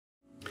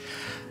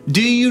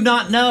Do you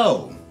not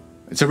know?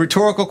 It's a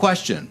rhetorical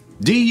question.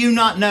 Do you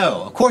not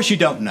know? Of course you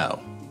don't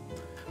know.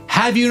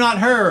 Have you not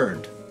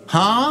heard?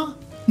 Huh?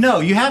 No,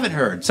 you haven't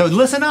heard. So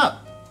listen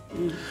up.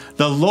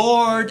 The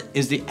Lord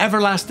is the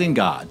everlasting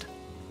God.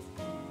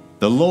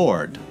 The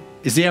Lord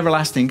is the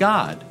everlasting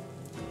God,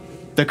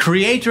 the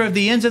creator of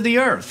the ends of the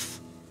earth.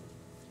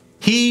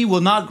 He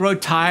will not grow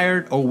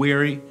tired or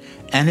weary,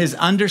 and his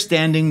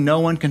understanding no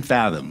one can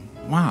fathom.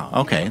 Wow,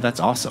 okay, that's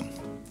awesome.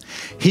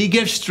 He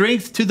gives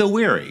strength to the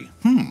weary,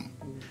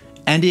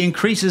 and he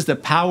increases the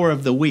power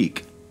of the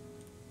weak.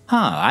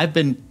 I've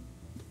been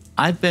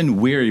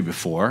weary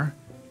before,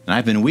 and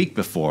I've been weak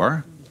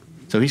before,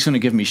 so he's going to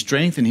give me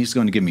strength, and he's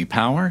going to give me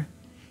power.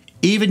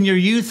 Even your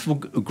youth will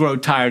grow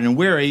tired and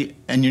weary,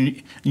 and your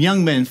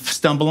young men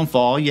stumble and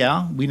fall.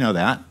 Yeah, we know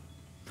that.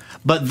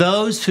 But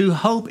those who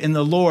hope in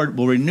the Lord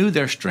will renew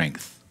their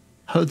strength.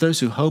 Those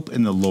who hope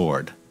in the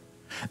Lord.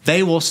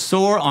 They will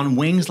soar on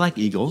wings like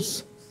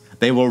eagles.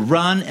 They will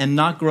run and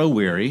not grow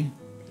weary.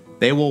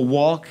 They will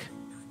walk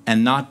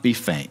and not be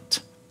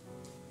faint.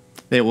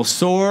 They will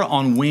soar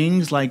on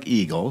wings like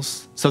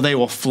eagles. So they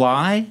will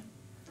fly,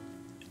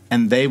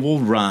 and they will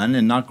run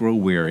and not grow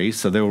weary.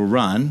 So they will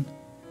run,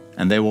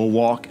 and they will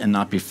walk and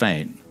not be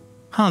faint.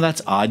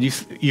 That's odd.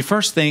 You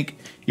first think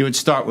you would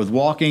start with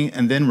walking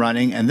and then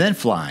running and then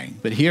flying.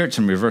 But here it's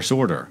in reverse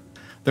order.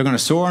 They're going to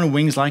soar on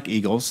wings like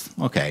eagles.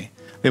 Okay.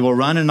 They will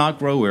run and not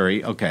grow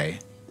weary. Okay.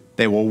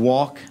 They will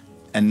walk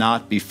and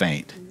not be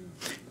faint.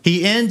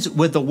 He ends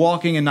with the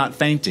walking and not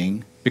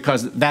fainting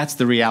because that's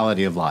the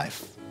reality of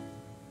life.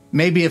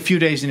 Maybe a few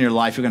days in your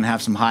life you're going to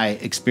have some high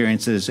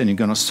experiences and you're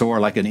going to soar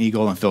like an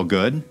eagle and feel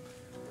good.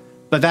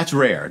 But that's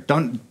rare.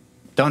 Don't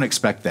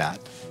expect that.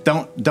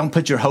 Don't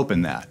put your hope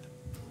in that.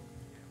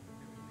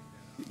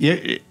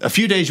 A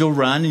few days you'll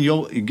run and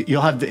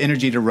you'll have the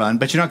energy to run,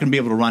 but you're not going to be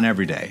able to run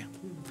every day.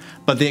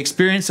 But the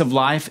experience of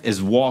life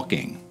is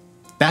walking.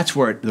 That's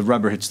where the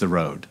rubber hits the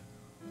road.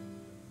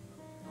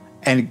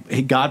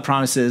 And God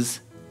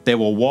promises they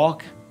will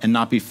walk and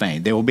not be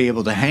faint. They will be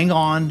able to hang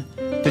on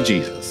to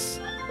Jesus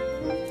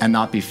and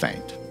not be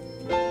faint.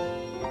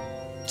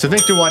 So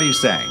Victor, what are you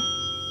saying?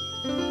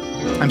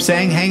 I'm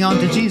saying hang on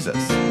to Jesus.